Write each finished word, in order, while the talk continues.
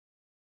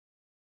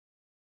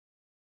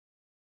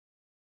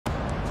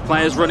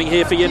players running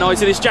here for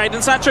United. It's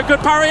Jadon Sancho, good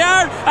parry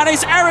out, and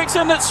it's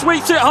Eriksson that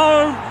sweeps it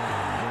home.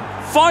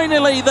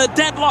 Finally, the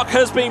deadlock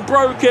has been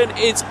broken.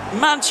 It's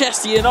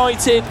Manchester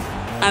United,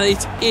 and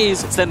it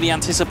is then the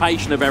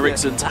anticipation of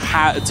Eriksson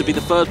to be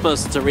the first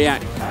person to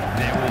react.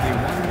 There will be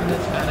 1 minute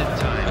added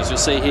time. As you'll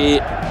see here,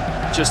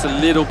 just a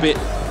little bit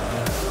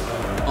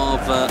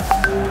of...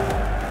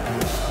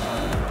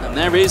 and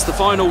there is the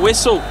final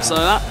whistle. So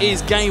that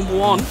is game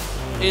 1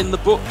 in the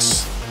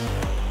books.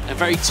 A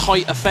very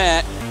tight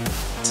affair,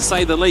 to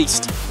say the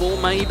least.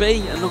 Or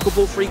maybe a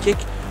knuckleball free kick,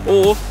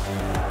 or...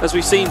 as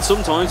we've seen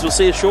sometimes, we'll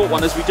see a short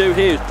one as we do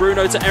here.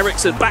 Bruno to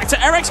Eriksson, back to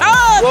Eriksson!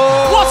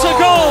 Whoa. What a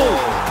goal!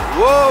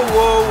 Whoa,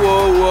 whoa,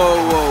 whoa, whoa,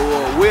 whoa,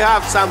 whoa. We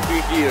have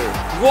something here.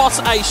 What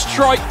a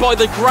strike by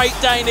the Great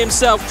Dane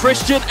himself,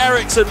 Christian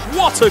Eriksson.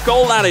 What a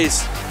goal that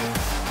is.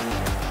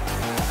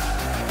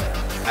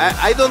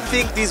 I don't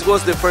think this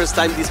was the first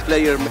time this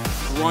player...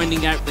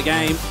 grinding out the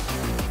game.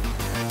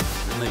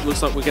 And it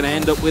looks like we're going to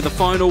end up with a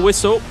final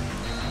whistle.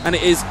 And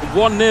it is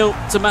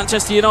 1-0 to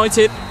Manchester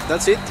United.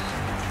 That's it.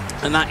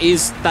 And that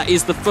is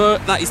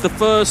the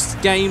first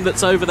game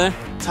that's over there.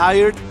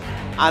 Tired,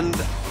 and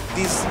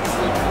this...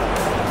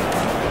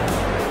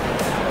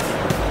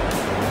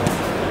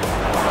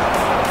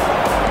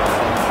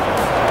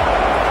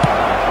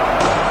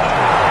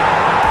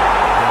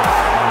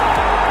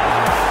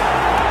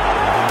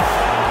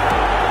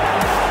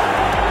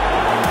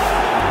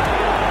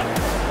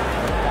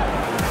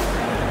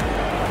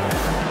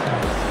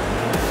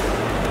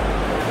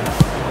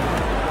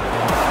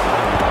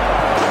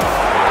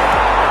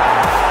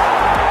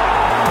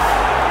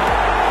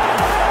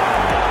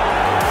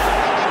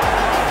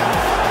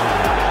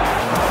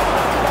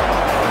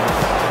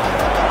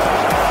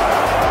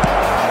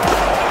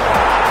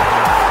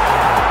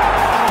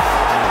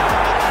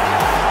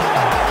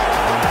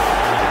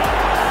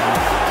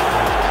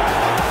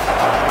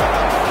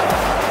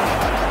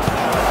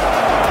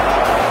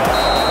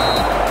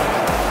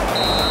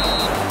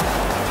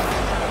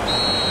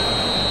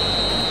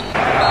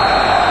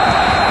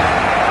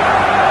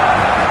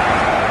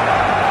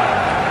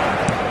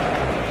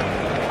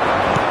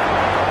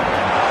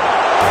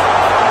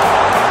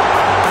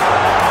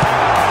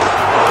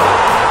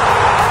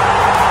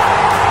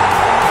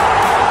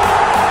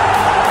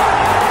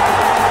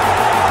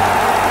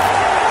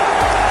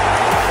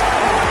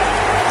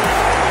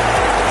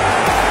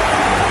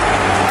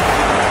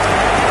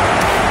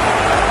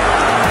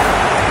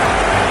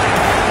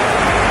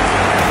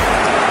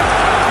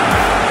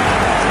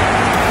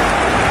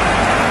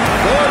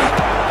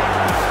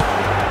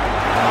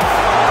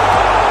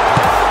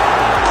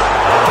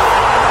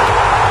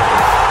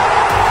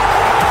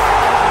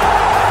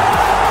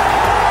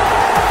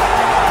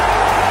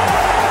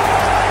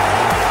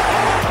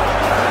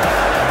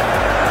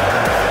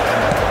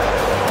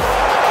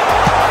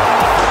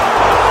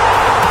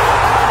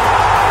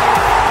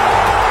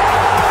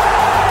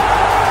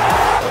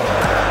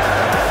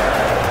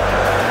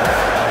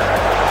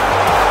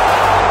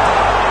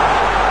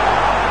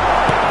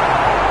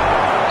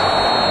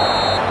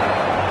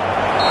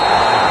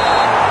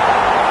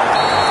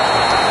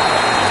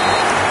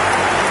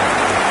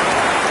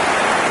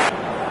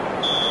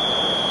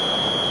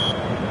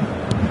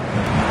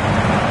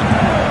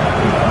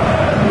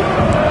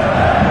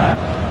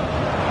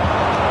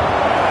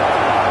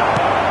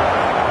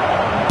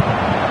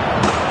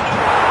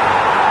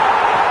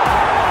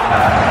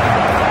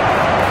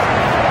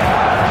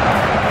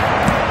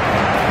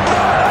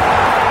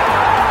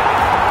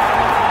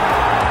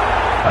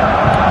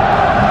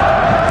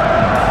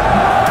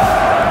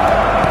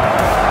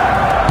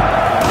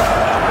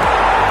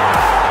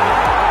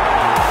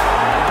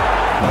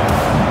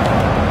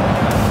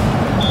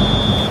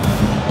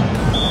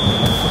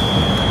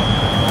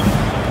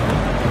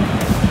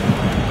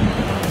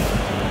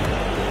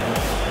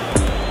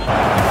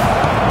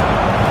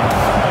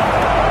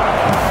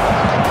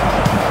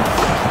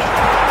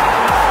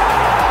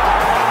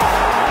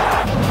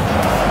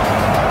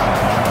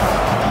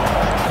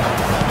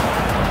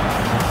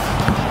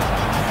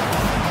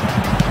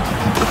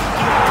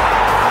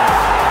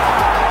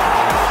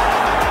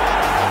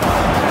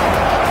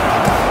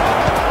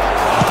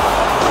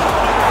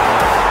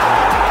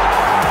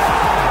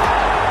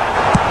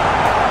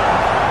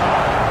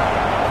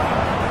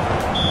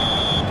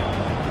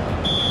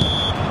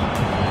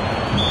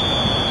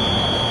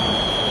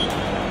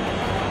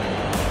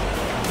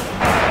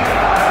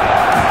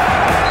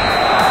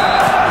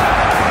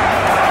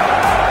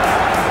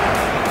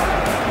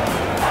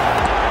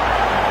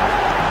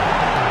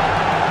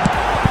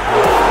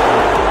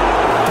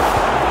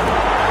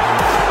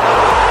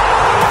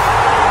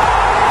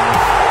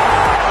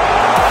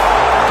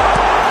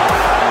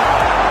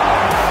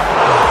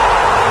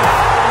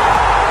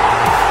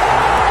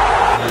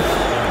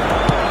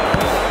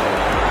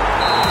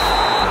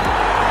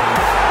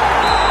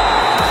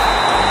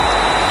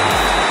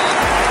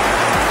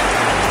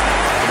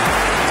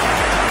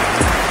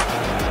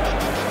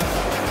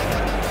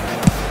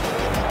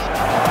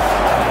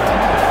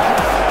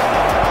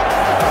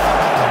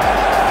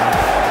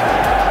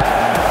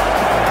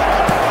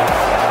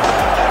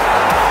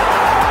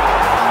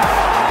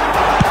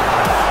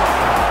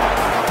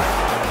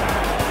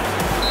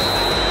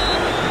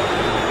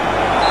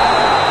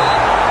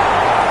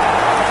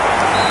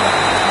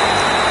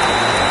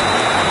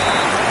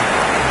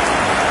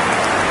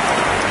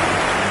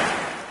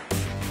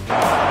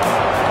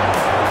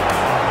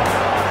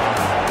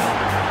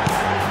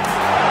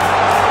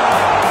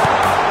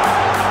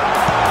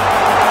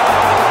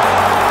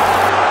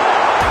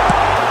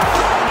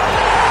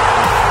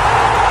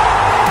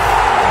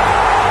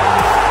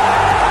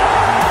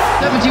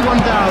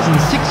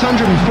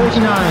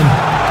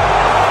 649.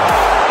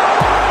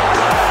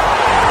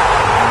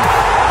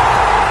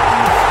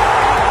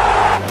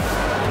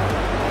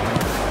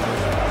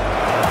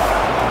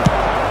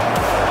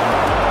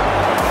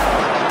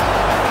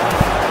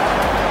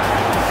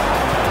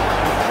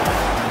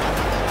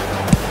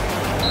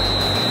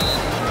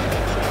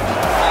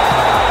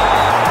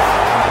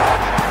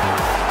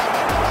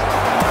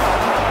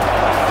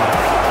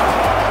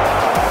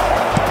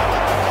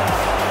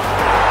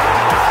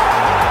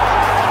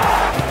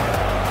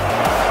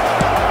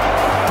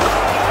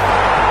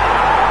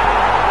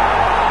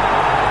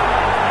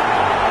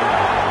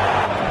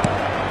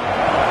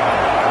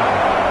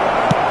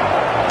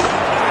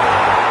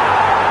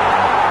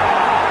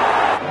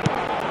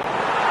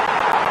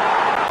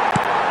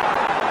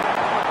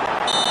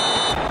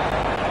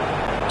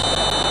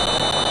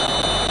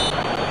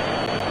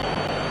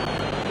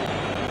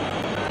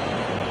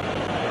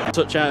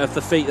 Touch out of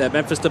the feet there,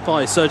 Memphis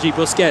Depay, Sergi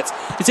Busquets,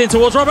 it's in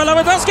towards Robert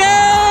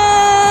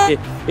Lewandowski!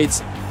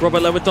 It's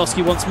Robert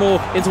Lewandowski once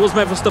more, in towards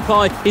Memphis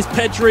Depay, it's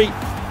Pedri,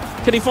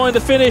 can he find the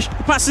finish?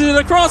 He passes it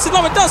across, it's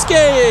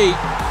Lewandowski!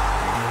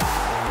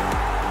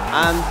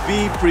 And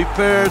be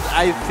prepared,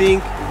 I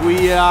think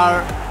we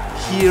are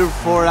here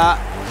for a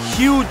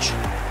huge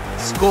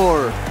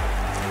score.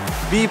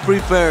 Be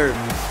prepared.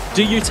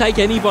 Do you take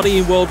anybody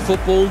in world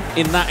football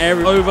in that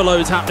area?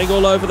 Overloads happening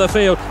all over the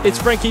field. It's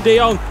Frankie de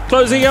Jong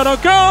closing out on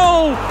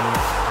goal!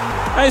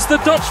 And it's the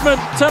Dutchman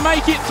to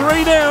make it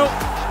 3-0.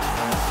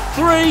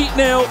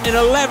 3-0 in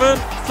 11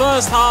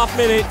 first half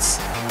minutes.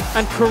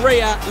 And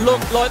Korea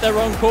look like they're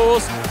on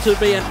course to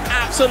be an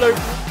absolute...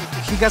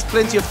 He has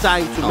plenty of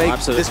time to make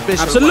the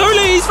special Absolutely,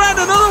 one. He's found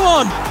another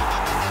one!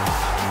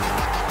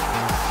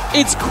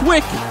 It's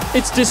quick,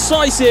 it's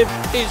decisive,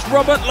 it's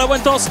Robert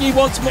Lewandowski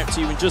once more. To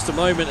you in just a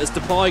moment as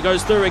Depay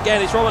goes through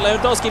again. It's Robert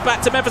Lewandowski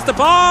back to Memphis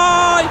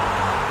Depay!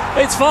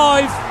 It's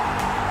 5.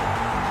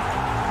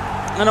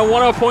 And I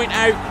want to point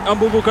out,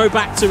 and we will go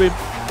back to him,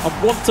 I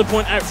want to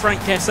point out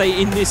Frank Kessie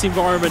in this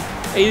environment.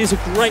 It is a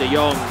great... De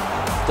Jong,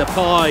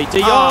 Depay, De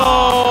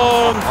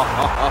Jong!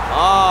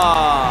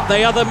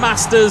 They are the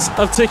masters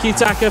of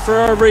tiki-taka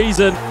for a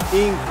reason.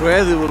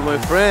 Incredible, my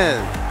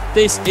friend.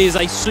 This is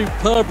a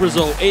superb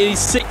result. It is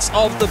 6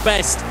 of the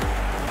best.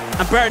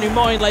 And bearing in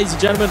mind, ladies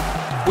and gentlemen,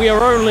 we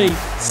are only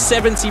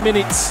 70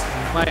 minutes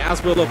away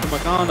as we'll open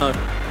Meccano.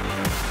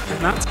 And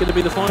that's going to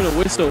be the final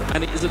whistle.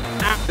 And it is an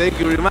Thank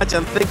you very much,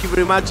 and thank you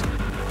very much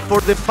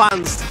for the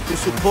fans who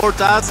support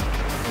us,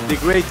 the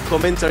great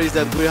commentaries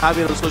that we're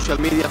having on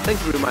social media. Thank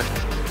you very much.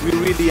 We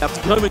really have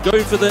moment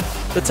going for the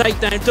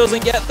takedown.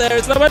 Doesn't get there.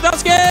 It's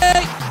Lewandowski!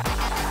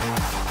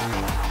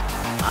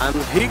 And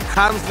here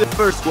comes the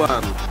first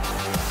one.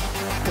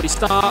 We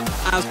start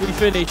as we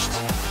finished.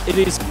 It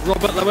is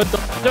Robert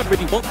Lewandowski. You don't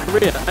really want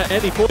Korea at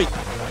any point.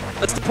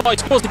 As Depay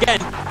scores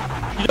again,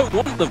 you don't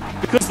want them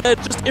because they're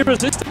just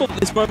irresistible at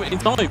this moment in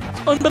time.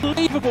 It's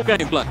unbelievable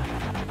gameplay.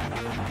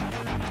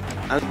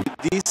 And with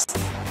this,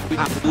 We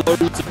have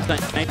loads of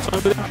game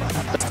time with him.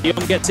 As De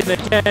Jong gets in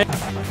again.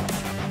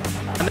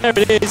 And there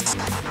it is.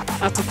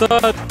 That's the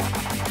third.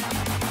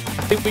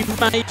 I think we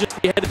may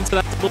just be heading to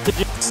that double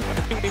digits. I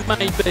think we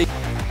may be.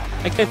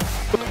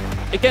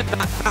 Again,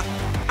 that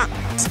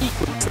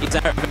sequence is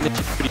out of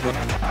energy pretty much.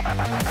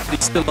 But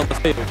he's still on the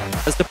field.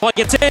 As Depay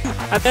gets in,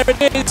 and there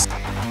it is.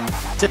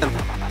 10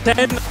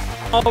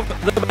 of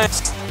the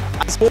best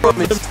as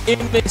promised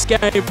in this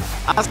game.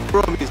 As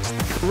promised.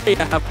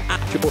 Korea have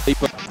actually,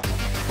 but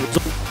the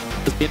result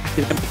has been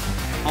academic,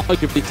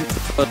 arguably since the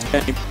first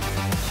game.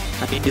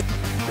 And it is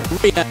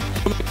Korea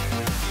coming